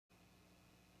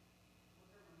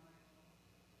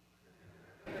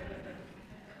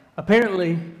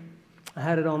Apparently, I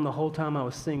had it on the whole time I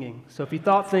was singing. So if you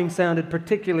thought things sounded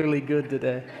particularly good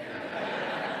today,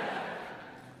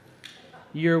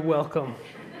 you're welcome.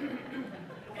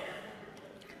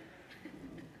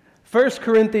 1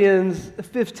 Corinthians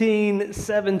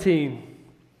 15:17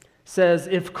 says,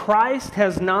 "If Christ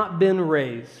has not been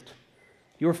raised,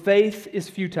 your faith is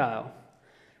futile,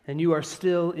 and you are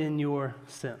still in your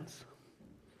sins."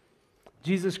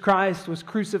 Jesus Christ was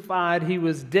crucified, he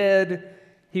was dead,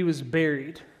 he was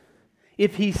buried.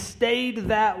 If he stayed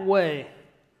that way,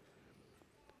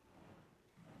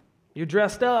 you're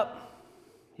dressed up,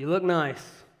 you look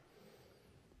nice,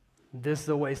 this is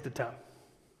a waste of time.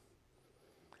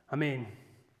 I mean,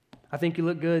 I think you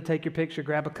look good, take your picture,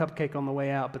 grab a cupcake on the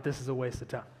way out, but this is a waste of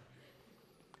time.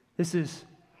 This is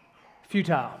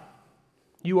futile.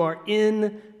 You are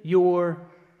in your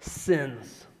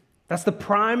sins. That's the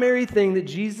primary thing that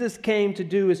Jesus came to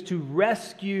do, is to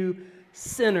rescue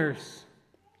sinners,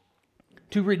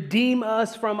 to redeem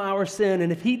us from our sin. And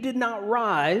if he did not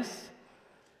rise,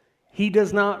 he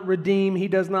does not redeem, he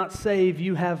does not save,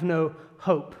 you have no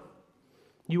hope.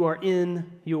 You are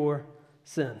in your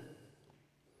sin.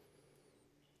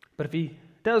 But if he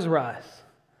does rise,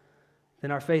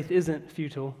 then our faith isn't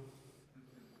futile,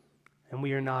 and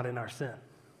we are not in our sin.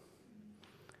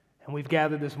 And we've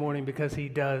gathered this morning because he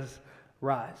does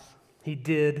rise. He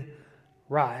did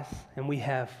rise, and we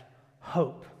have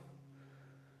hope.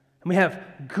 And we have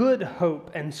good hope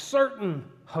and certain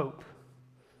hope.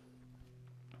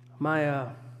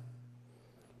 My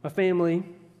family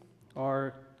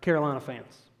are Carolina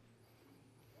fans.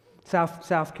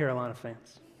 South Carolina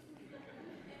fans.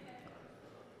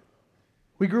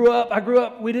 I grew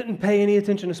up, we didn't pay any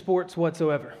attention to sports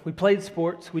whatsoever. We played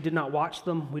sports, we did not watch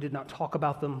them, we did not talk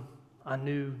about them. I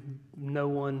knew no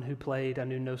one who played, I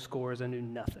knew no scores, I knew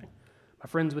nothing. My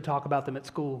friends would talk about them at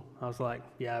school. I was like,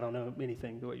 yeah, I don't know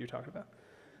anything to what you're talking about.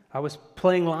 I was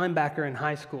playing linebacker in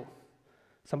high school.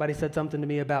 Somebody said something to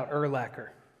me about Urlacher.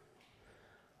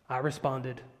 I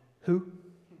responded, who?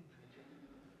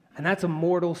 And that's a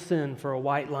mortal sin for a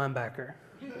white linebacker.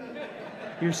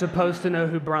 You're supposed to know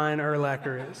who Brian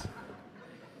Urlacher is.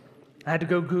 I had to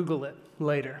go Google it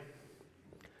later.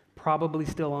 Probably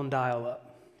still on dial-up.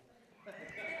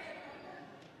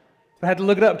 I had to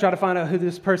look it up, try to find out who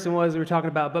this person was we were talking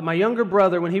about. But my younger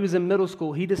brother, when he was in middle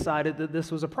school, he decided that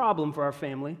this was a problem for our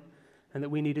family and that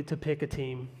we needed to pick a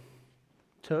team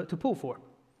to pull for.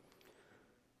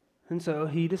 And so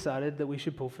he decided that we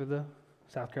should pull for the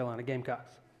South Carolina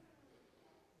Gamecocks.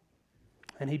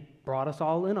 And he brought us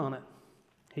all in on it.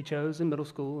 He chose in middle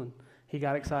school, and he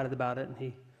got excited about it, and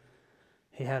he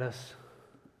had us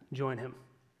join him.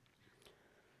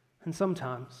 And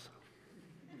sometimes,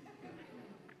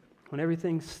 when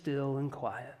everything's still and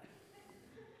quiet,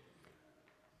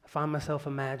 I find myself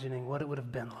imagining what it would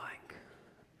have been like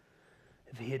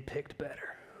if he had picked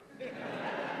better.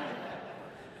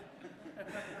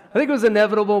 I think it was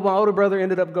inevitable. My older brother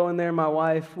ended up going there. My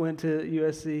wife went to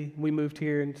USC. We moved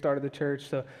here and started the church.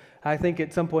 So I think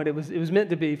at some point it was meant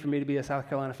to be for me to be a South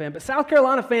Carolina fan. But South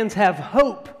Carolina fans have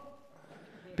hope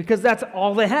because that's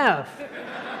all they have.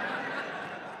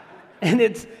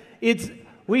 And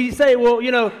we say,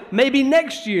 well, maybe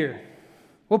next year.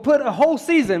 We'll put a whole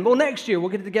season. Well, next year. We'll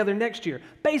get it together next year.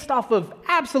 Based off of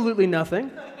absolutely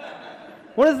nothing.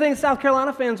 One of the things South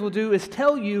Carolina fans will do is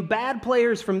tell you bad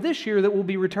players from this year that will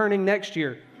be returning next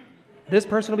year. This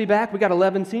person will be back. We got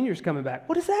 11 seniors coming back.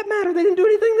 What does that matter? They didn't do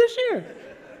anything this year.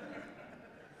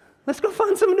 Let's go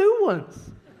find some new ones.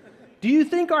 Do you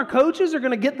think our coaches are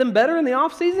going to get them better in the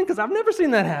offseason? Because I've never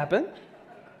seen that happen.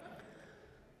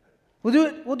 We'll do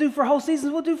it. We'll do for whole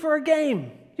seasons. We'll do for a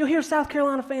game. You'll hear South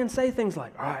Carolina fans say things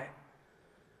like, all right,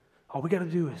 all we got to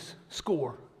do is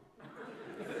score.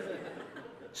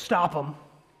 Stop them,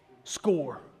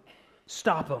 score,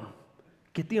 stop them,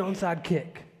 get the onside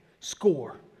kick,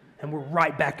 score, and we're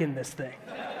right back in this thing.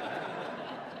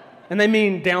 And they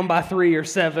mean down by 3 or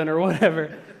 7 or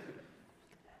whatever.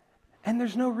 And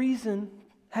there's no reason,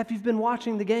 if you've been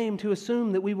watching the game, to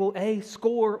assume that we will A,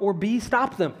 score, or B,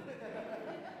 stop them.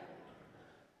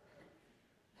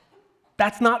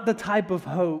 That's not the type of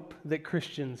hope that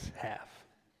Christians have.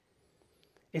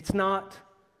 It's not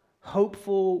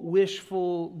hopeful,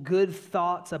 wishful, good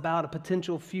thoughts about a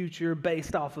potential future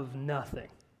based off of nothing.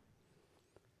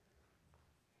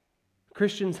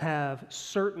 Christians have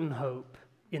certain hope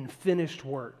in finished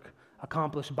work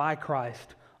accomplished by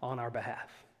Christ on our behalf.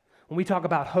 When we talk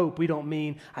about hope, we don't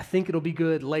mean, I think it'll be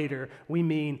good later. We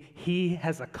mean, he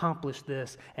has accomplished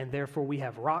this, and therefore we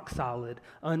have rock solid,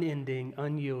 unending,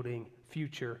 unyielding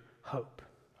future hope.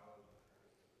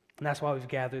 And that's why we've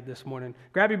gathered this morning.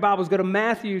 Grab your Bibles, go to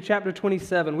Matthew chapter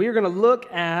 27. We are going to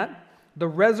look at the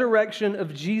resurrection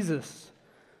of Jesus.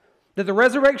 That the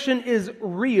resurrection is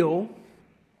real,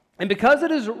 and because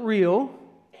it is real,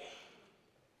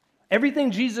 everything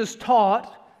Jesus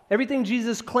taught, everything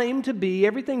Jesus claimed to be,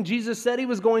 everything Jesus said he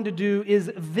was going to do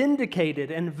is vindicated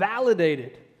and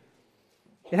validated.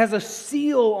 It has a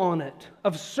seal on it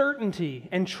of certainty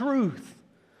and truth.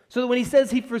 So that when he says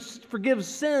he forgives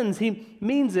sins, he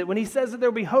means it. When he says that there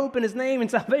will be hope in his name and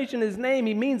salvation in his name,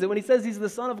 he means it. When he says he's the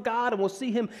Son of God and we'll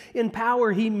see him in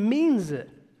power, he means it.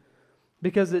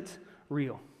 Because it's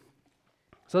real.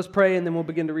 So let's pray and then we'll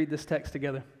begin to read this text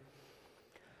together.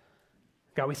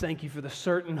 God, we thank you for the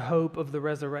certain hope of the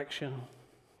resurrection.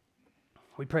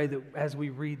 We pray that as we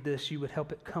read this, you would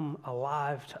help it come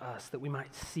alive to us, that we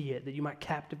might see it, that you might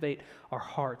captivate our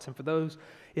hearts. And for those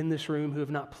in this room who have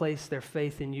not placed their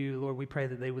faith in you, Lord, we pray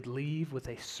that they would leave with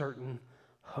a certain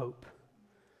hope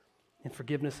and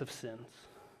forgiveness of sins,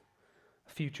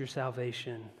 future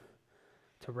salvation,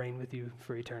 to reign with you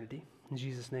for eternity. In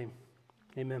Jesus' name,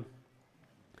 amen.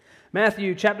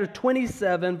 Matthew chapter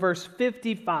 27, verse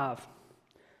 55.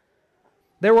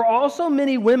 There were also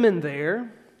many women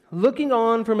there, looking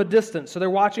on from a distance, so they're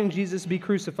watching Jesus be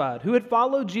crucified, who had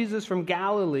followed Jesus from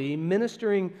Galilee,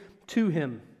 ministering to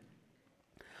him.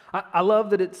 I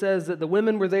love that it says that the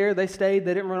women were there, they stayed,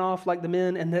 they didn't run off like the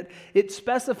men, and that it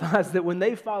specifies that when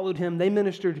they followed him, they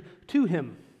ministered to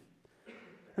him.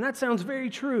 And that sounds very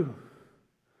true.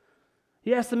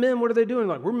 He asked the men, what are they doing?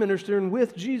 Like, we're ministering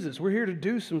with Jesus. We're here to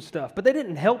do some stuff. But they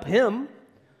didn't help him.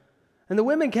 And the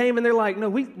women came and they're like, no,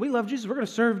 we love Jesus. We're going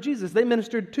to serve Jesus. They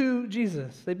ministered to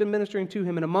Jesus. They've been ministering to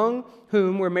him. And among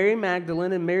whom were Mary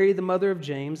Magdalene and Mary, the mother of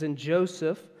James, and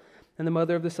Joseph, and the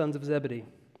mother of the sons of Zebedee.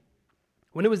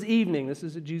 When it was evening, this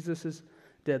is Jesus is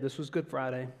dead. This was Good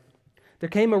Friday. There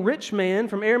came a rich man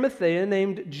from Arimathea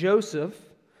named Joseph,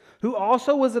 who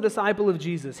also was a disciple of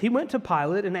Jesus. He went to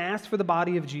Pilate and asked for the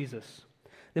body of Jesus.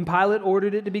 Then Pilate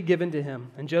ordered it to be given to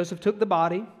him. And Joseph took the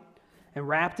body and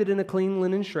wrapped it in a clean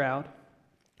linen shroud,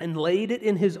 and laid it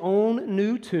in his own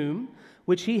new tomb,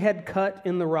 which he had cut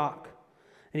in the rock.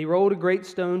 And he rolled a great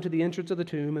stone to the entrance of the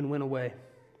tomb and went away.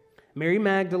 Mary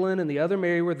Magdalene and the other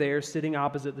Mary were there sitting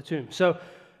opposite the tomb. So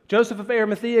Joseph of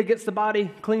Arimathea gets the body,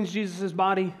 cleans Jesus'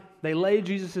 body. They lay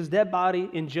Jesus' dead body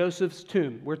in Joseph's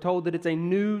tomb. We're told that it's a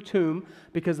new tomb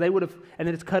because they would have, and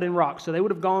that it's cut in rock. So they would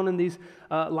have gone in these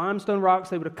limestone rocks.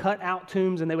 They would have cut out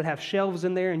tombs and they would have shelves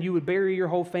in there, and you would bury your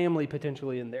whole family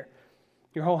potentially in there.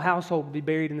 Your whole household would be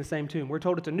buried in the same tomb. We're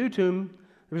told it's a new tomb.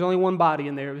 There was only one body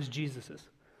in there. It was Jesus's.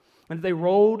 And they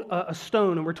rolled a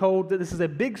stone, and we're told that this is a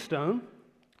big stone,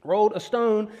 rolled a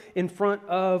stone in front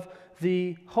of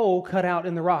the hole cut out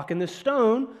in the rock. And this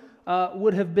stone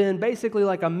would have been basically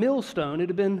like a millstone. It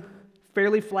had been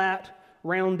fairly flat,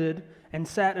 rounded, and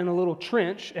sat in a little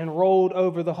trench and rolled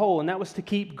over the hole. And that was to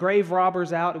keep grave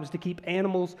robbers out. It was to keep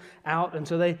animals out. And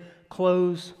so they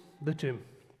close the tomb.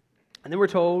 And then we're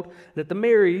told that the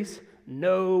Marys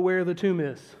know where the tomb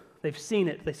is. They've seen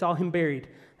it. They saw him buried.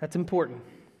 That's important.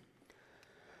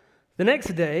 The next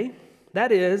day,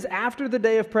 that is, after the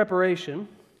day of preparation,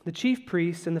 the chief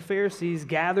priests and the Pharisees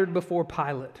gathered before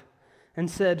Pilate and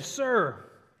said, "Sir,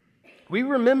 we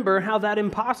remember how that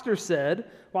impostor said,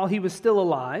 while he was still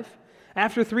alive,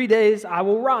 'After 3 days I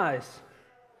will rise.'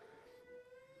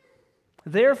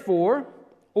 Therefore,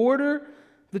 order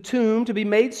the tomb to be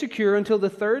made secure until the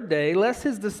third day, lest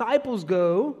his disciples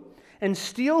go and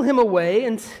steal him away,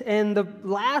 and the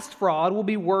last fraud will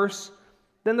be worse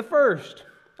than the first.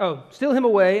 Steal him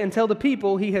away and tell the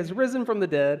people he has risen from the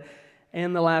dead,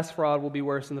 and the last fraud will be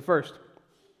worse than the first."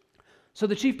 So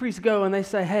the chief priests go and they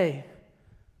say, hey,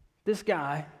 this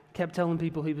guy kept telling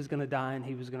people he was going to die and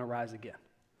he was going to rise again.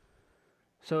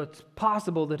 So it's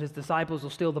possible that his disciples will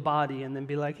steal the body and then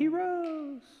be like, he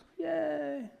rose,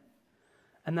 yay.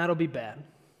 And that'll be bad.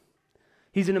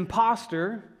 He's an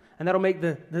imposter, and that'll make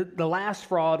the last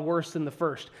fraud worse than the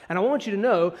first. And I want you to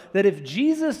know that if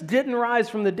Jesus didn't rise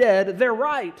from the dead, they're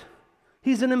right.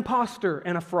 He's an imposter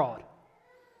and a fraud.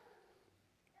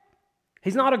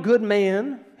 He's not a good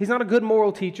man. He's not a good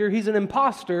moral teacher. He's an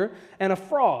imposter and a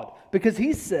fraud because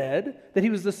he said that he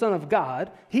was the Son of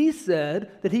God. He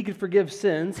said that he could forgive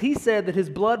sins. He said that his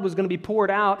blood was going to be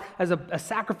poured out as a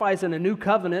sacrifice in a new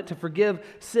covenant to forgive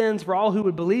sins for all who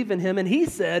would believe in him. And he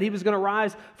said he was going to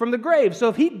rise from the grave. So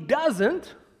if he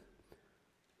doesn't,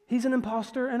 he's an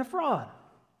imposter and a fraud.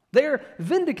 They're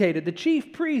vindicated. The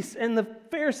chief priests and the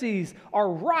Pharisees are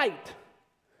right.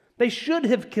 They should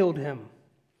have killed him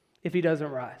if he doesn't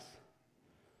rise.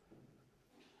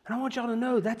 And I want y'all to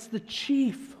know that's the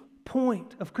chief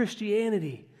point of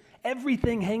Christianity.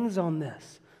 Everything hangs on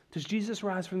this. Does Jesus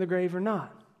rise from the grave or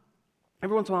not?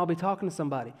 Every once in a while I'll be talking to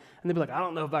somebody, and they'll be like, I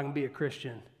don't know if I can be a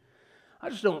Christian. I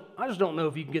just don't know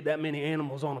if you can get that many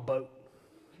animals on a boat.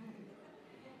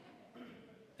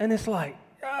 And it's like,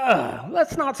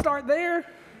 let's not start there.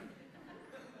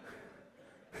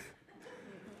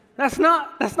 That's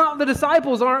not the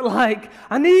disciples aren't like,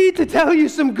 I need to tell you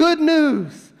some good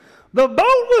news. The boat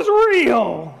was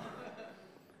real.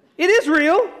 It is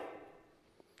real.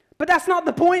 But that's not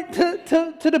the point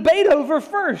to debate over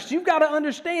first. You've got to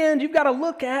understand, you've got to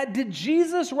look at, did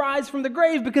Jesus rise from the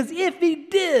grave? Because if he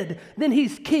did, then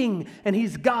he's king and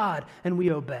he's God and we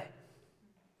obey.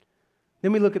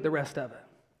 Then we look at the rest of it.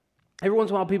 Every once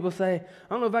in a while people say,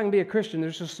 I don't know if I can be a Christian.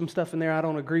 There's just some stuff in there I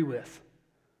don't agree with.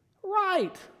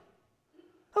 Right.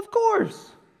 Of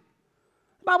course.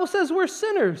 The Bible says we're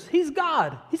sinners. He's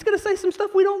God. He's going to say some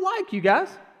stuff we don't like, you guys.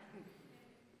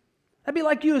 That'd be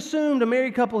like you assumed a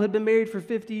married couple had been married for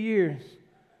 50 years,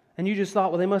 and you just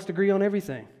thought, well, they must agree on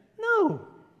everything. No.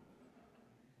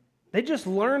 They just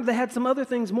learned they had some other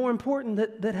things more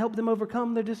important that helped them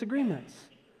overcome their disagreements.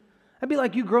 That'd be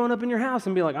like you growing up in your house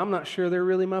and be like, I'm not sure they're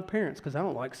really my parents because I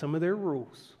don't like some of their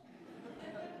rules.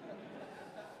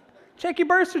 Check your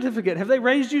birth certificate. Have they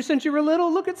raised you since you were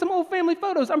little? Look at some old family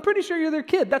photos. I'm pretty sure you're their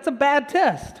kid. That's a bad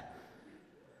test.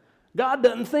 God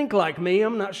doesn't think like me.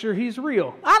 I'm not sure he's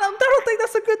real. I don't think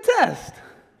that's a good test.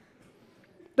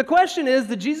 The question is,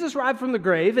 did Jesus rise from the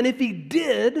grave? And if he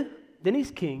did, then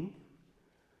he's king.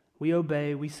 We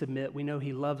obey, we submit, we know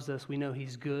he loves us, we know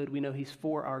he's good, we know he's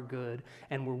for our good,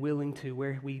 and we're willing to,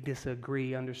 where we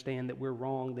disagree, understand that we're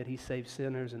wrong, that he saves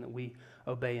sinners, and that we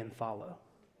obey and follow.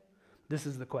 This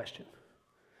is the question.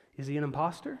 Is he an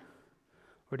imposter,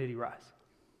 or did he rise?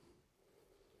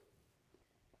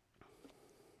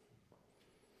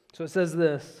 So it says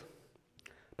this,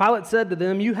 Pilate said to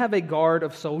them, you have a guard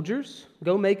of soldiers.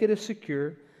 Go make it as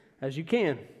secure as you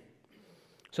can.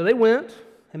 So they went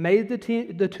and made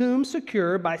the tomb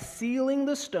secure by sealing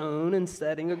the stone and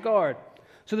setting a guard.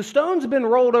 So the stone's been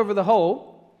rolled over the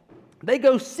hole. They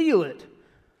go seal it.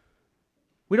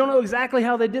 We don't know exactly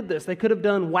how they did this. They could have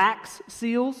done wax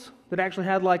seals that actually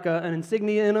had like an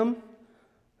insignia in them.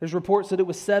 There's reports that it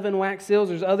was 7 wax seals.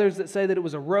 There's others that say that it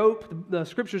was a rope. The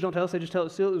scriptures don't tell us. They just tell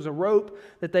us it was a rope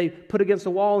that they put against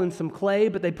the wall in some clay,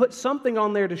 but they put something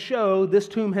on there to show this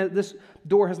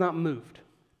door has not moved.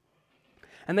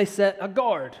 And they set a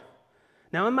guard.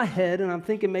 Now in my head, and I'm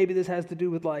thinking maybe this has to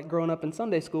do with like growing up in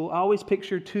Sunday school, I always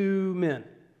picture 2 men.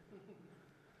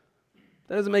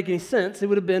 That doesn't make any sense. It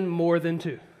would have been more than 2.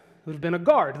 It would have been a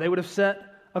guard. They would have set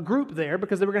a group there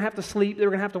because they were going to have to sleep. They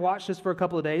were going to have to watch this for a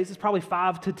couple of days. It's probably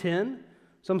 5 to 10,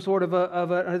 some sort of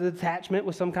a detachment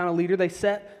with some kind of leader. They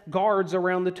set guards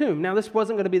around the tomb. Now, this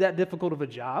wasn't going to be that difficult of a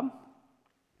job.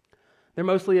 They're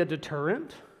mostly a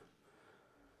deterrent.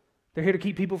 They're here to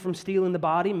keep people from stealing the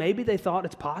body. Maybe they thought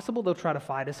it's possible they'll try to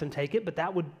fight us and take it, but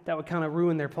that would kind of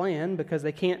ruin their plan because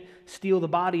they can't steal the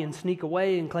body and sneak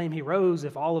away and claim he rose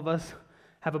if all of us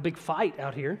have a big fight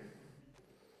out here.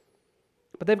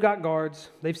 But they've got guards.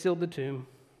 They've sealed the tomb.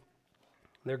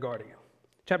 They're guarding it.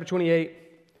 Chapter 28.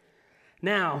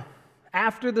 Now,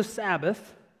 after the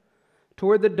Sabbath,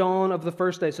 toward the dawn of the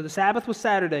first day. So the Sabbath was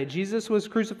Saturday. Jesus was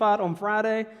crucified on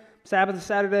Friday. Sabbath is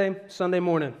Saturday, Sunday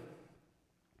morning.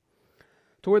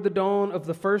 Toward the dawn of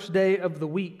the first day of the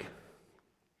week,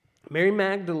 Mary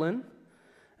Magdalene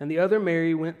and the other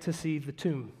Mary went to see the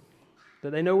tomb. So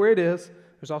they know where it is.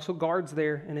 There's also guards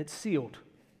there, and it's sealed.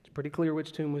 It's pretty clear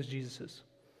which tomb was Jesus's.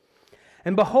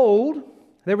 And behold,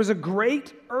 there was a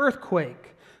great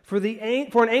earthquake, for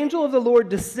an angel of the Lord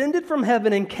descended from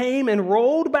heaven and came and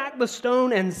rolled back the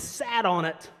stone and sat on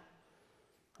it.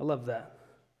 I love that.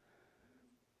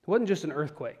 It wasn't just an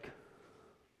earthquake.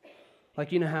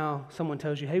 Like, you know how someone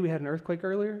tells you, hey, we had an earthquake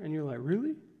earlier? And you're like,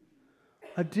 really?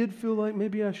 I did feel like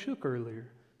maybe I shook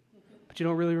earlier. But you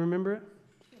don't really remember it?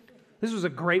 This was a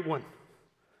great one.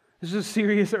 This is a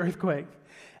serious earthquake.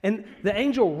 And the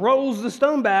angel rolls the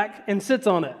stone back and sits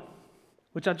on it,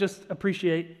 which I just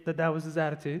appreciate that was his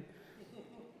attitude.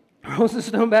 Rolls the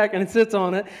stone back and it sits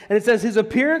on it. And it says his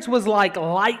appearance was like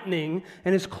lightning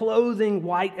and his clothing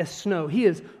white as snow. He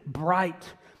is bright,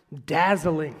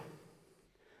 dazzling.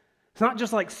 It's not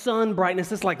just like sun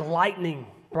brightness, it's like lightning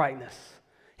brightness.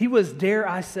 He was, dare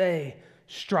I say,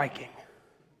 striking.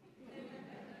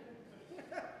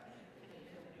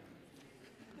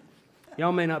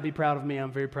 Y'all may not be proud of me.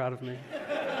 I'm very proud of me.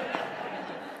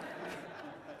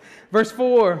 Verse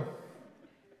 4.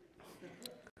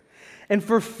 And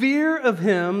for fear of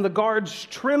him, the guards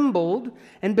trembled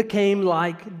and became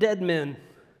like dead men.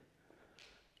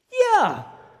 Yeah.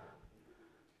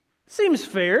 This seems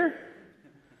fair.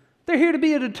 They're here to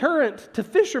be a deterrent to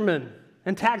fishermen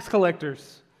and tax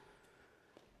collectors,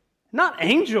 not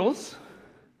angels.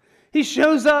 He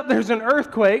shows up, there's an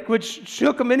earthquake, which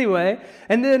shook him anyway,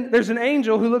 and then there's an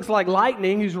angel who looks like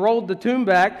lightning who's rolled the tomb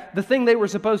back. The thing they were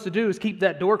supposed to do is keep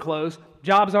that door closed.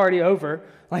 Job's already over.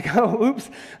 Like, oh, oops,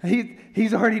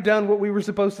 he's already done what we were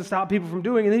supposed to stop people from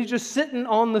doing, and he's just sitting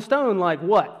on the stone like,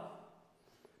 what?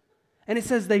 And it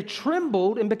says they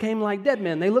trembled and became like dead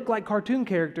men. They look like cartoon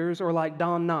characters or like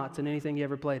Don Knotts in anything you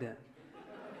ever played in.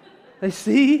 They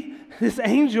see this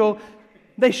angel,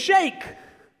 they shake.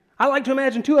 I like to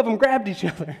imagine two of them grabbed each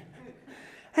other.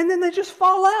 And then they just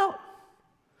fall out.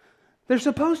 They're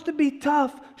supposed to be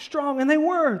tough, strong, and they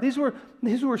were. These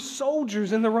were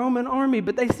soldiers in the Roman army,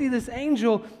 but they see this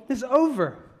angel is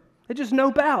over. They just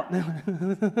nope out.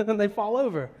 And they fall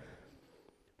over,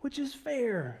 which is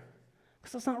fair,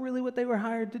 because that's not really what they were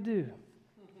hired to do.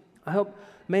 I help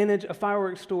manage a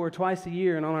fireworks store twice a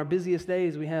year, and on our busiest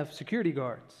days, we have security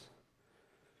guards.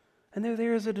 And they're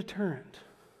there as a deterrent.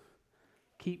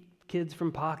 Keep kids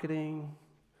from pocketing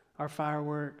our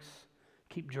fireworks,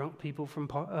 keep drunk people from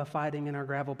fighting in our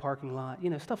gravel parking lot,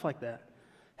 stuff like that.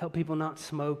 Help people not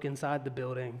smoke inside the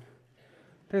building.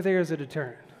 They're there as a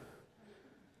deterrent.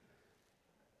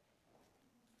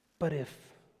 But if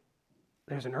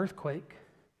there's an earthquake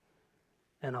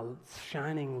and a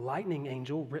shining lightning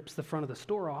angel rips the front of the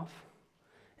store off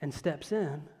and steps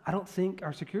in, I don't think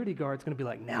our security guard's going to be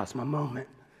like, now's my moment.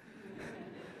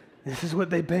 This is what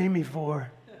they pay me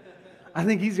for. I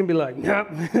think he's going to be like, nope.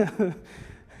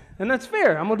 And that's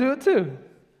fair. I'm going to do it too.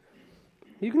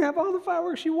 You can have all the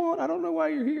fireworks you want. I don't know why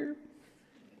you're here.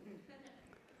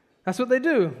 That's what they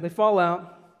do. They fall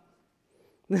out.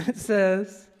 Then it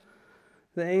says,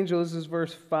 the angel, this is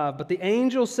verse 5, but the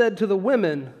angel said to the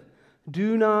women,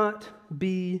 do not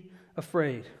be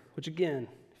afraid. Which again,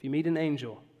 if you meet an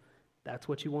angel, that's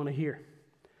what you want to hear.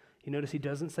 You notice he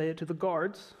doesn't say it to the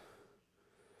guards.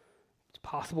 It's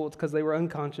possible it's because they were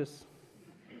unconscious.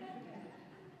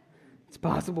 It's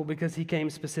possible because he came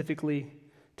specifically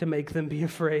to make them be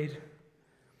afraid.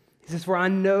 He says, for I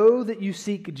know that you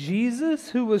seek Jesus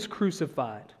who was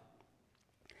crucified.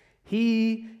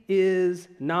 He is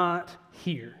not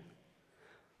here,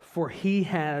 for he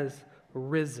has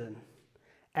risen,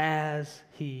 as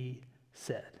he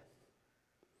said.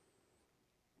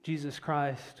 Jesus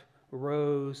Christ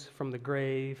rose from the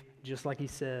grave just like he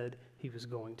said he was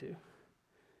going to.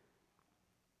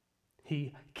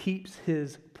 He keeps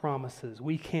his promises.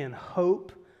 We can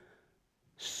hope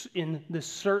in the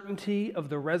certainty of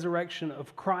the resurrection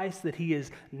of Christ, that he is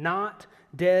not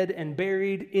dead and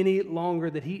buried any longer,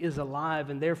 that he is alive,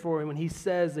 and therefore when he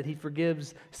says that he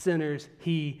forgives sinners,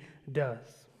 he does.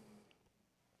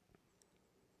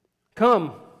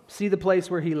 Come, see the place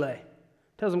where he lay.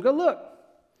 Tells them, go look.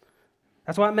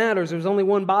 That's why it matters. There's only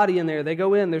one body in there. They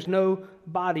go in, there's no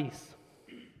bodies.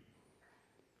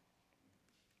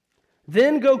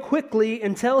 Then go quickly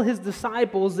and tell his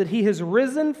disciples that he has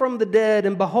risen from the dead,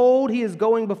 and behold, he is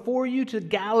going before you to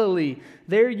Galilee.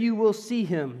 There you will see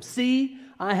him. See,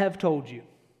 I have told you.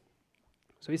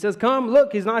 So he says, come,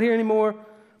 look, he's not here anymore.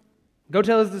 Go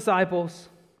tell his disciples.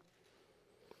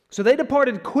 So they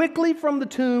departed quickly from the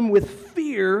tomb with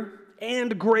fear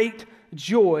and great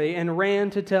joy and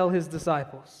ran to tell his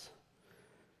disciples.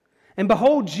 And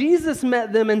behold, Jesus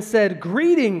met them and said,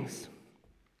 greetings.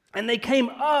 And they came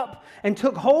up and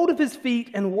took hold of his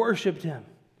feet and worshiped him.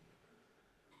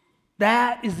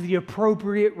 That is the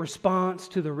appropriate response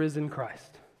to the risen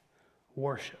Christ.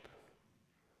 Worship.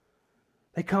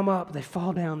 They come up, they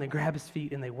fall down, they grab his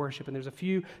feet, and they worship. And there's a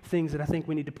few things that I think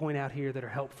we need to point out here that are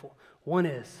helpful. One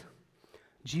is,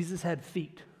 Jesus had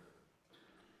feet.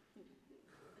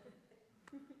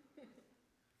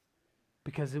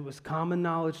 Because it was common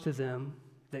knowledge to them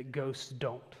that ghosts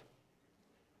don't.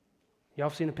 Y'all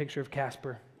have seen a picture of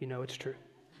Casper. You know it's true.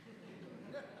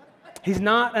 He's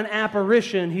not an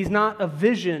apparition. He's not a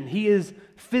vision. He is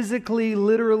physically,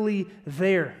 literally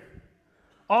there.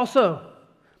 Also,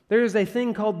 there is a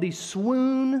thing called the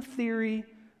swoon theory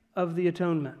of the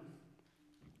atonement,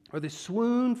 or the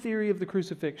swoon theory of the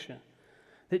crucifixion,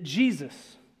 that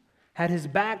Jesus had his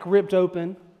back ripped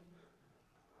open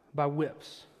by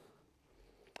whips,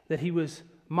 that he was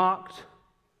mocked,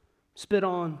 spit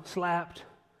on, slapped,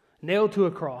 nailed to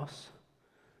a cross,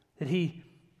 that he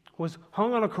was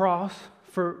hung on a cross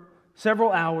for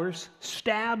several hours,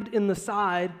 stabbed in the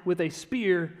side with a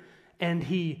spear, and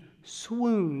he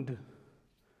swooned,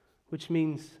 which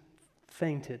means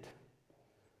fainted,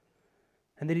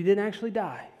 and that he didn't actually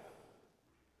die.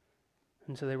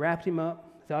 And so they wrapped him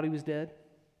up, thought he was dead.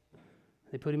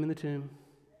 They put him in the tomb.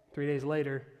 3 days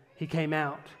later, He came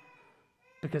out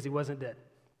because he wasn't dead.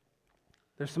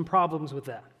 There's some problems with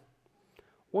that.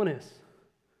 One is,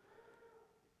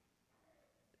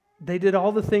 they did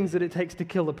all the things that it takes to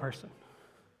kill a person.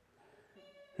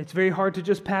 It's very hard to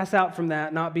just pass out from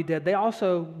that, not be dead. They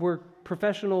also were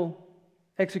professional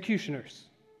executioners.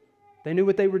 They knew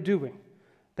what they were doing.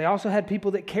 They also had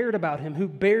people that cared about him who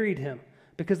buried him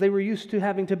because they were used to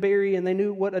having to bury and they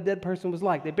knew what a dead person was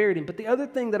like. They buried him. But the other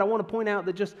thing that I want to point out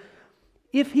that just,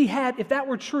 if that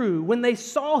were true, when they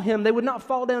saw him, they would not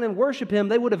fall down and worship him.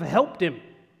 They would have helped him.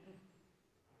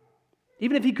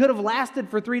 Even if he could have lasted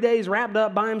for 3 days wrapped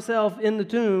up by himself in the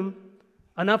tomb,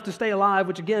 enough to stay alive,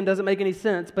 which again doesn't make any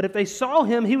sense. But if they saw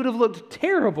him, he would have looked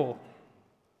terrible.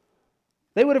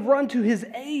 They would have run to his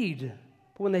aid.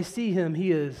 But when they see him,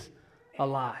 he is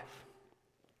alive.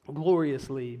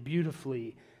 Gloriously,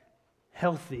 beautifully,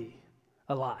 healthy,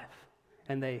 alive.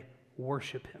 And they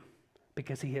worship him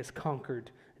because he has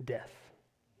conquered death.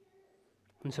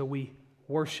 And so we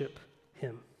worship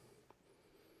him.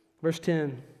 Verse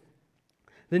 10.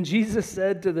 Then Jesus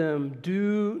said to them,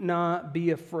 "Do not be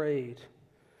afraid.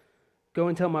 Go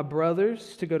and tell my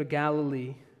brothers to go to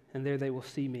Galilee, and there they will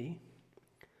see me."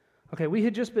 Okay, we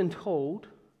had just been told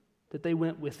that they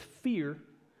went with fear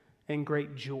and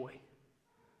great joy.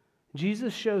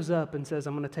 Jesus shows up and says,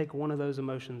 I'm going to take one of those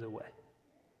emotions away.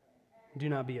 Do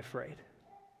not be afraid.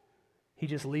 He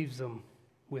just leaves them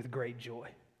with great joy.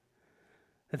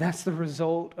 That's the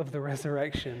result of the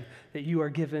resurrection, that you are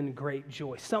given great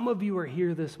joy. Some of you are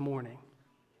here this morning,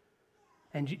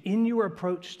 and in your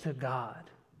approach to God,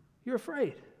 you're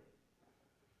afraid.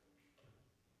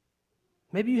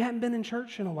 Maybe you haven't been in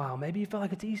church in a while. Maybe you feel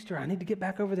like it's Easter. I need to get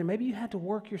back over there. Maybe you had to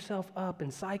work yourself up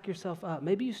and psych yourself up.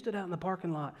 Maybe you stood out in the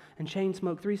parking lot and chain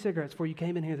smoked 3 cigarettes before you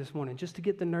came in here this morning just to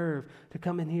get the nerve to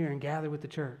come in here and gather with the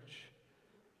church.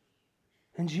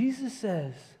 And Jesus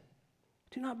says,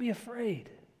 do not be afraid.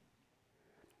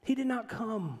 He did not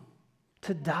come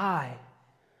to die,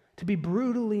 to be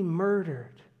brutally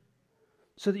murdered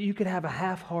so that you could have a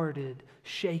half-hearted,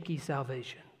 shaky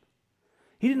salvation.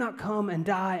 He did not come and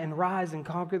die and rise and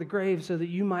conquer the grave so that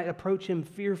you might approach him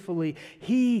fearfully.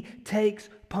 He takes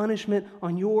punishment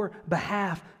on your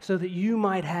behalf so that you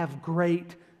might have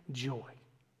great joy.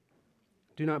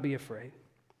 Do not be afraid.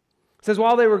 It says,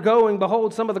 while they were going,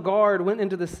 behold, some of the guard went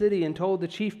into the city and told the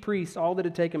chief priests all that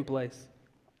had taken place.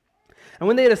 And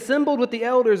when they had assembled with the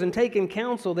elders and taken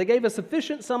counsel, they gave a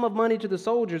sufficient sum of money to the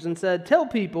soldiers and said, tell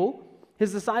people,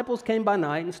 his disciples came by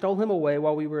night and stole him away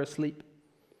while we were asleep.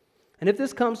 And if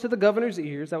this comes to the governor's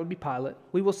ears, that would be Pilate,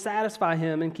 we will satisfy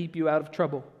him and keep you out of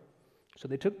trouble. So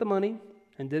they took the money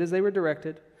and did as they were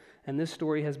directed, and this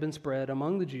story has been spread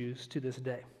among the Jews to this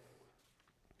day.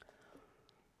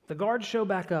 The guards show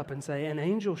back up and say, an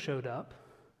angel showed up,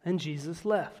 and Jesus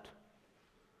left.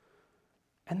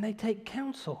 And they take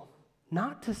counsel,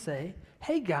 not to say,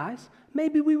 hey guys,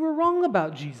 maybe we were wrong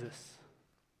about Jesus.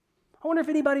 I wonder if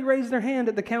anybody raised their hand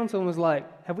at the council and was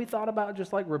like, have we thought about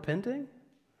just like repenting?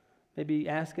 Maybe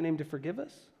asking him to forgive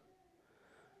us?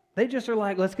 They just are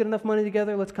like, let's get enough money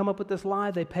together, let's come up with this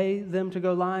lie. They pay them to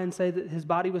go lie and say that his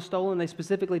body was stolen. They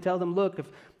specifically tell them, look,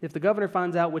 if the governor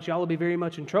finds out, which y'all will be very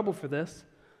much in trouble for this,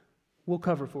 we'll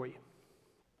cover for you.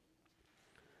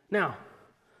 Now,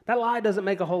 that lie doesn't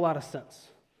make a whole lot of sense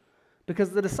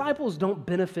because the disciples don't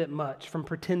benefit much from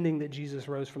pretending that Jesus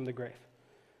rose from the grave.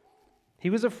 He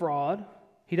was a fraud.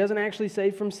 He doesn't actually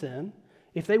save from sin.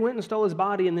 If they went and stole his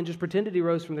body and then just pretended he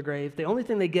rose from the grave, the only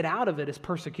thing they get out of it is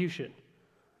persecution.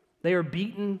 They are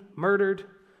beaten, murdered.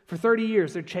 For 30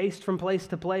 years, they're chased from place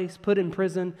to place, put in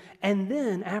prison, and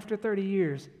then after 30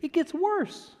 years, it gets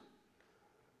worse.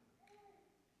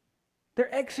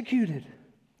 They're executed.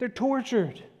 They're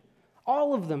tortured.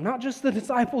 All of them, not just the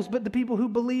disciples, but the people who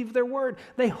believe their word.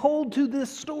 They hold to this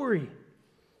story.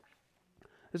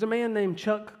 There's a man named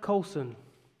Chuck Colson,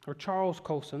 or Charles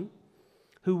Colson,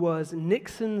 who was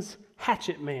Nixon's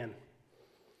hatchet man.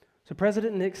 So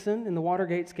President Nixon, in the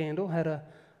Watergate scandal, had a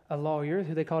lawyer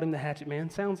who they called him the hatchet man.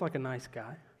 Sounds like a nice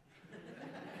guy.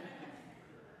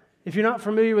 If you're not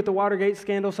familiar with the Watergate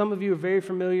scandal, some of you are very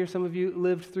familiar. Some of you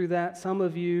lived through that. Some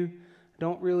of you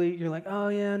don't really, you're like, oh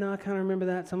yeah, no, I kind of remember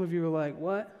that. Some of you are like,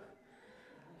 what?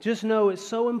 Just know it's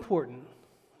so important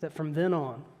that from then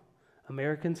on,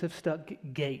 Americans have stuck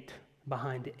gate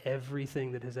behind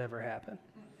everything that has ever happened.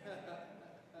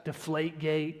 Deflate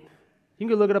gate. You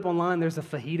can go look it up online. There's a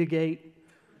fajita gate.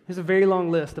 There's a very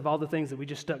long list of all the things that we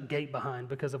just stuck gate behind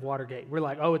because of Watergate. We're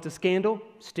like, oh, it's a scandal?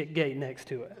 Stick gate next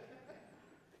to it.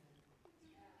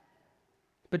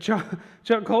 But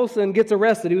Chuck Colson gets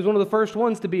arrested. He was one of the first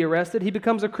ones to be arrested. He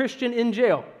becomes a Christian in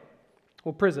jail,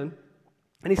 or prison.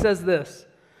 And he says this.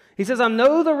 He says, I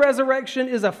know the resurrection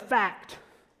is a fact,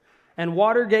 and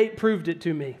Watergate proved it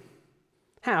to me.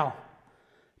 How?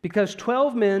 Because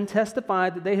 12 men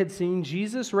testified that they had seen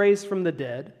Jesus raised from the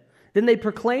dead. Then they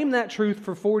proclaimed that truth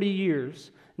for 40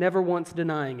 years, never once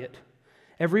denying it.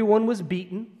 Everyone was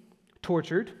beaten,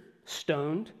 tortured,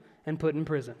 stoned, and put in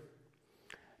prison.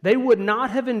 They would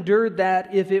not have endured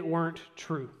that if it weren't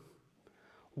true.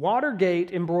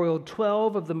 Watergate embroiled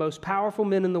 12 of the most powerful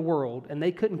men in the world, and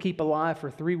they couldn't keep alive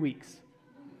for 3 weeks.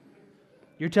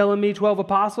 You're telling me 12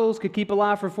 apostles could keep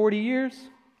alive for 40 years?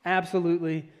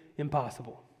 Absolutely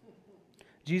impossible.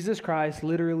 Jesus Christ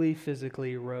literally,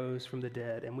 physically rose from the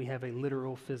dead, and we have a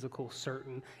literal, physical,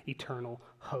 certain, eternal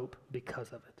hope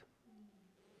because of it.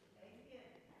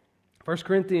 1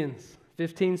 Corinthians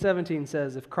 15:17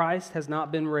 says, if Christ has not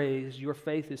been raised, your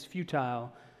faith is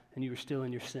futile, and you are still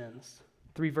in your sins.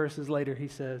 3 verses later, he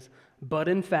says, but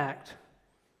in fact,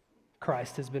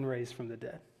 Christ has been raised from the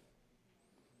dead.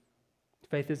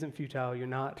 Faith isn't futile. You're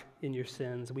not in your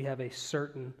sins. We have a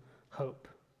certain hope.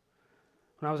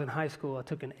 When I was in high school, I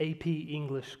took an AP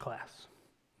English class.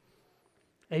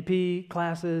 AP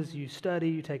classes, you study,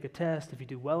 you take a test. If you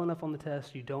do well enough on the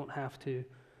test, you don't have to,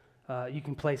 you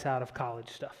can place out of college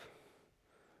stuff.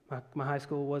 My high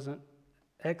school wasn't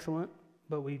excellent,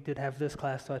 but we did have this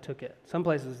class, so I took it. Some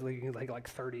places, like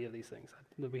 30 of these things.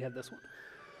 We had this one.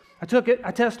 I took it.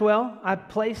 I tested well. I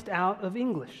placed out of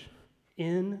English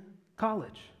in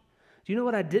college. Do you know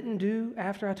what I didn't do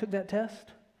after I took that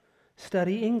test?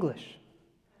 Study English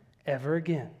ever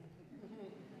again.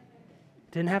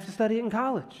 Didn't have to study it in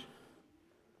college.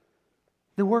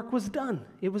 The work was done.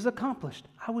 It was accomplished.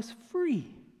 I was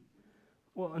free.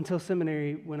 Well, until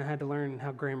seminary when I had to learn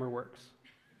how grammar works.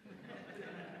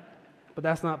 But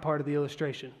that's not part of the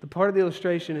illustration. The part of the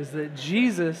illustration is that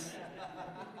Jesus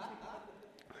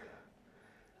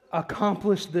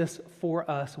accomplished this for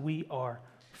us. We are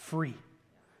free.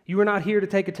 You are not here to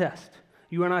take a test.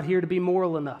 You are not here to be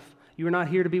moral enough. You are not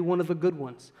here to be one of the good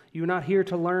ones. You are not here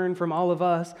to learn from all of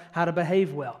us how to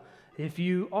behave well. If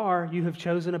you are, you have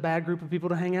chosen a bad group of people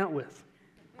to hang out with.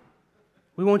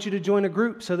 We want you to join a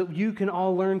group so that you can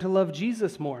all learn to love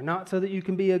Jesus more, not so that you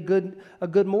can be a good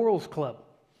morals club.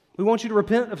 We want you to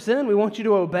repent of sin. We want you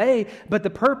to obey. But the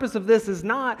purpose of this is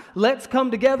not let's come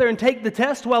together and take the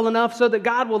test well enough so that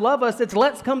God will love us. It's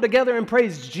let's come together and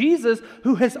praise Jesus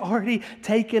who has already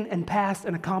taken and passed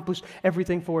and accomplished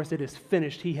everything for us. It is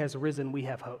finished. He has risen. We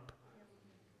have hope.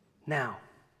 Now,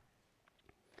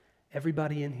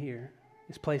 everybody in here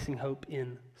is placing hope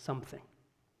in something.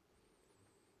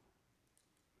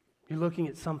 You're looking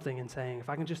at something and saying, if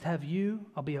I can just have you,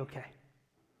 I'll be okay.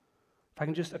 If I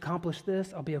can just accomplish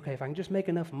this, I'll be okay. If I can just make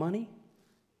enough money,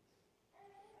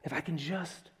 if I can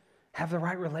just have the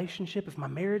right relationship, if my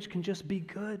marriage can just be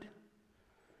good,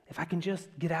 if I can just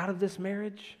get out of this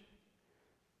marriage,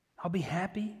 I'll be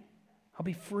happy, I'll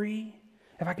be free.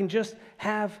 If I can just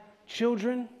have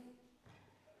children,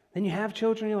 then you have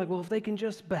children, you're like, well, if they can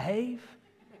just behave,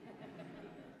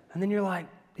 and then you're like,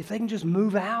 if they can just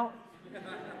move out.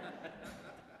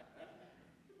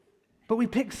 But we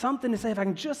pick something to say, if I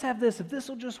can just have this, if this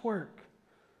will just work.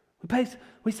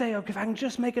 We say, okay, if I can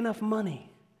just make enough money.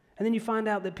 And then you find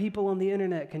out that people on the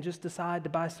internet can just decide to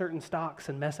buy certain stocks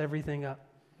and mess everything up.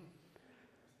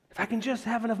 If I can just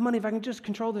have enough money, if I can just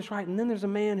control this right. And then there's a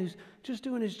man who's just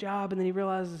doing his job, and then he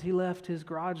realizes he left his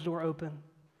garage door open.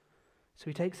 So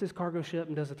he takes his cargo ship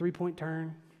and does a 3-point turn,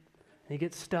 and he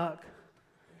gets stuck,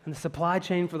 and the supply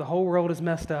chain for the whole world is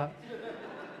messed up.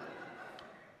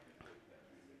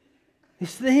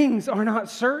 These things are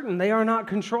not certain. They are not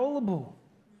controllable.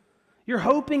 You're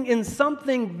hoping in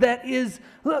something that is,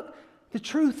 look, the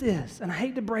truth is, and I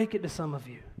hate to break it to some of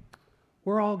you,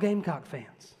 we're all Gamecock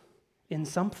fans in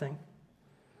something.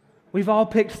 We've all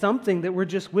picked something that we're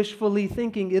just wishfully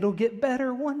thinking it'll get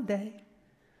better one day.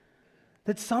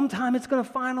 That sometime it's going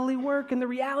to finally work, and the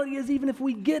reality is even if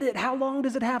we get it, how long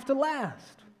does it have to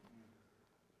last?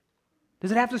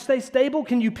 Does it have to stay stable?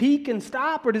 Can you peak and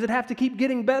stop? Or does it have to keep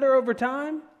getting better over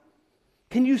time?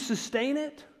 Can you sustain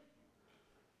it?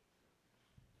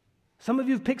 Some of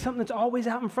you have picked something that's always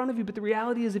out in front of you, but the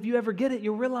reality is if you ever get it,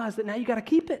 you'll realize that now you got to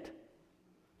keep it.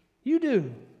 You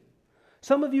do.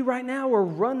 Some of you right now are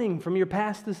running from your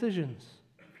past decisions,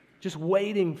 just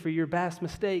waiting for your past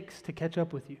mistakes to catch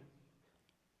up with you.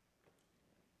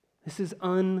 This is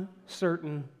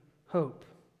uncertain hope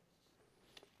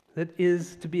that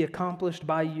is to be accomplished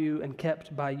by you and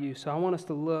kept by you. So I want us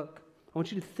to look, I want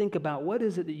you to think about what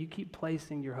is it that you keep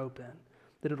placing your hope in,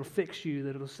 that it'll fix you,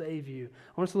 that it'll save you.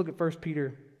 I want us to look at 1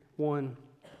 Peter 1,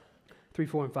 3,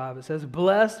 4, and 5. It says,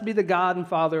 blessed be the God and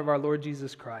Father of our Lord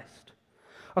Jesus Christ.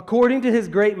 According to his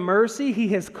great mercy, he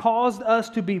has caused us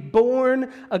to be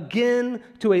born again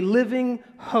to a living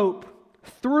hope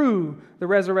through the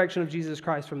resurrection of Jesus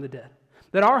Christ from the dead.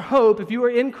 That our hope, if you are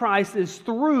in Christ, is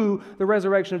through the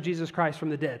resurrection of Jesus Christ from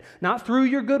the dead. Not through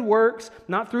your good works,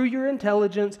 not through your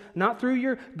intelligence, not through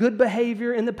your good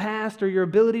behavior in the past or your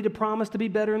ability to promise to be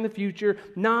better in the future.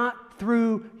 Not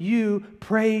through you.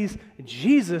 Praise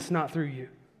Jesus, not through you.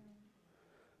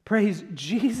 Praise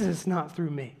Jesus, not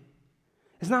through me.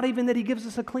 It's not even that he gives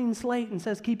us a clean slate and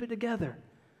says, keep it together.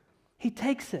 He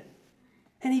takes it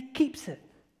and he keeps it,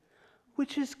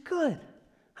 which is good.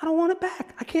 I don't want it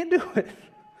back. I can't do it.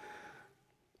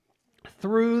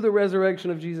 Through the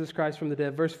resurrection of Jesus Christ from the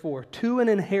dead. Verse 4, to an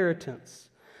inheritance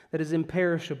that is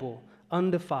imperishable,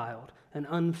 undefiled, and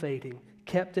unfading,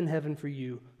 kept in heaven for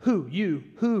you.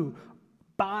 Who,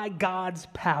 by God's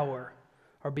power,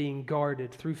 are being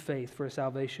guarded through faith for a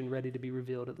salvation ready to be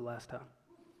revealed at the last time.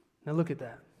 Now look at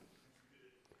that.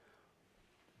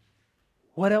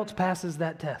 What else passes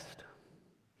that test?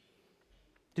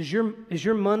 Is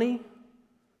your money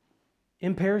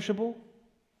imperishable,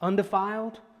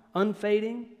 undefiled,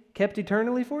 unfading, kept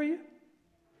eternally for you?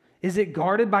 Is it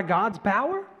guarded by God's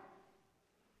power?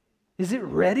 Is it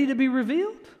ready to be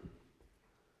revealed?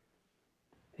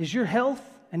 Is your health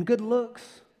and good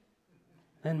looks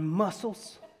and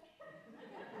muscles,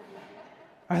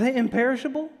 are they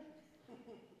imperishable?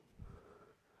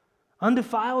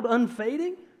 Undefiled,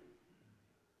 unfading?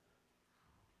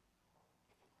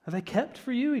 Are they kept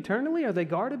for you eternally? Are they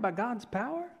guarded by God's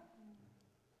power?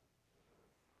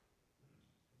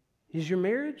 Is your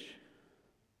marriage,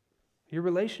 your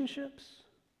relationships,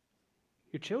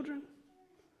 your children,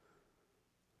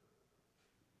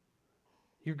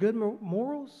 your good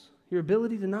morals, your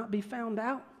ability to not be found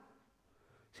out?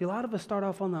 See, a lot of us start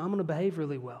off on the I'm going to behave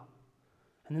really well.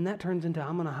 And then that turns into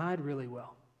I'm going to hide really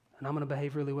well. And I'm going to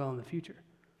behave really well in the future.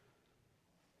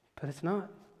 But it's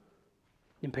not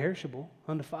imperishable,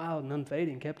 undefiled, and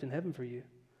unfading, kept in heaven for you.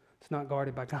 It's not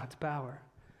guarded by God's power.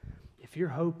 If your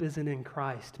hope isn't in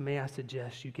Christ, may I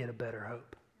suggest you get a better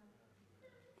hope.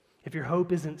 If your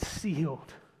hope isn't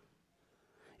sealed,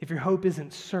 if your hope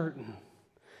isn't certain,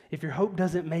 if your hope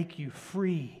doesn't make you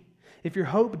free, if your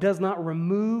hope does not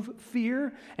remove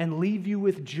fear and leave you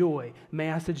with joy,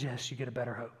 may I suggest you get a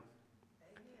better hope.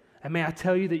 And may I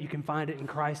tell you that you can find it in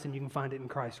Christ, and you can find it in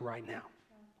Christ right now.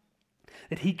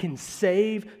 That he can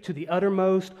save to the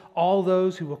uttermost all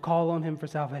those who will call on him for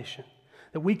salvation.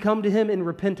 That we come to him in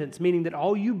repentance, meaning that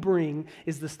all you bring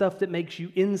is the stuff that makes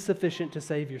you insufficient to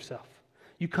save yourself.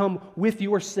 You come with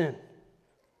your sin.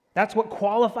 That's what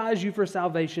qualifies you for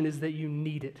salvation, is that you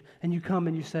need it. And you come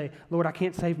and you say, Lord, I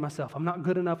can't save myself. I'm not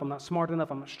good enough. I'm not smart enough.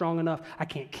 I'm not strong enough. I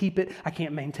can't keep it. I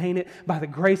can't maintain it. By the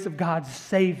grace of God,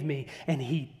 save me. And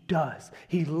he does.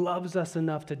 He loves us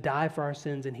enough to die for our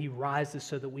sins, and he rises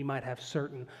so that we might have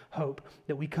certain hope,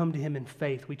 that we come to him in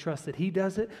faith. We trust that he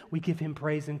does it. We give him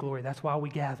praise and glory. That's why we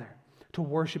gather, to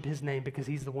worship his name, because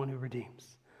he's the one who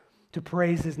redeems. To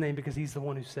praise his name because he's the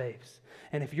one who saves.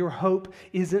 And if your hope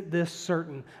isn't this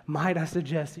certain, might I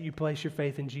suggest that you place your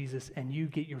faith in Jesus and you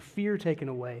get your fear taken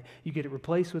away, you get it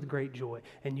replaced with great joy,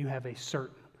 and you have a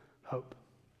certain hope.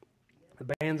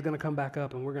 The band's going to come back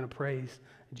up and we're going to praise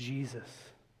Jesus.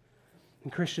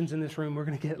 And Christians in this room, we're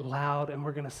going to get loud and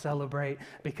we're going to celebrate,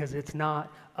 because it's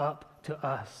not up to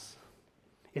us.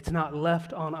 It's not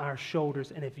left on our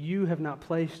shoulders. And if you have not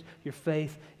placed your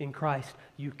faith in Christ,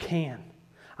 you can.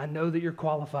 I know that you're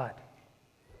qualified.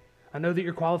 I know that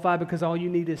you're qualified because all you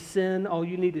need is sin, all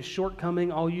you need is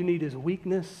shortcoming, all you need is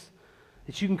weakness.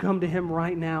 That you can come to him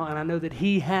right now, and I know that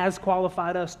he has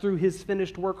qualified us through his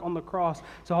finished work on the cross.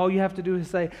 So all you have to do is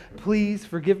say, please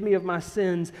forgive me of my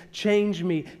sins, change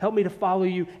me, help me to follow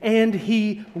you, and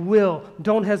he will.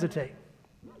 Don't hesitate.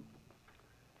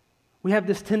 We have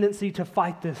this tendency to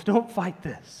fight this. Don't fight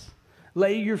this.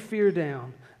 Lay your fear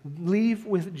down. Leave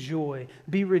with joy.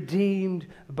 Be redeemed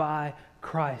by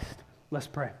Christ. Let's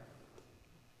pray.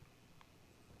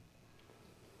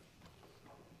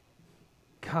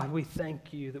 God, we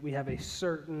thank you that we have a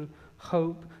certain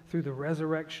hope through the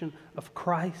resurrection of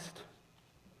Christ.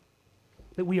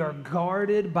 That we are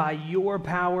guarded by your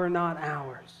power, not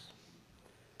ours.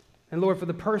 And Lord, for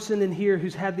the person in here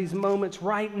who's had these moments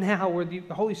right now where the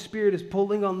Holy Spirit is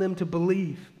pulling on them to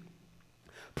believe,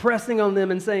 pressing on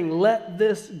them and saying, let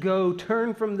this go,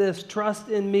 turn from this, trust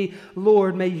in me.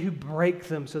 Lord, may you break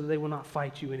them so that they will not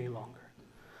fight you any longer.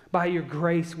 By your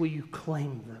grace, will you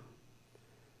claim them?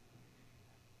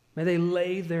 May they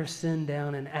lay their sin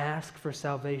down and ask for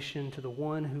salvation to the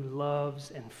one who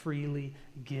loves and freely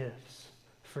gives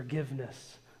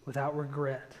forgiveness without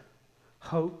regret,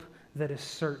 hope that is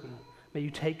certain, May you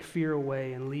take fear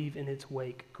away and leave in its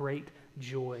wake great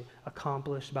joy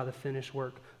accomplished by the finished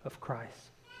work of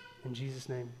Christ. In Jesus'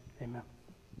 name, amen.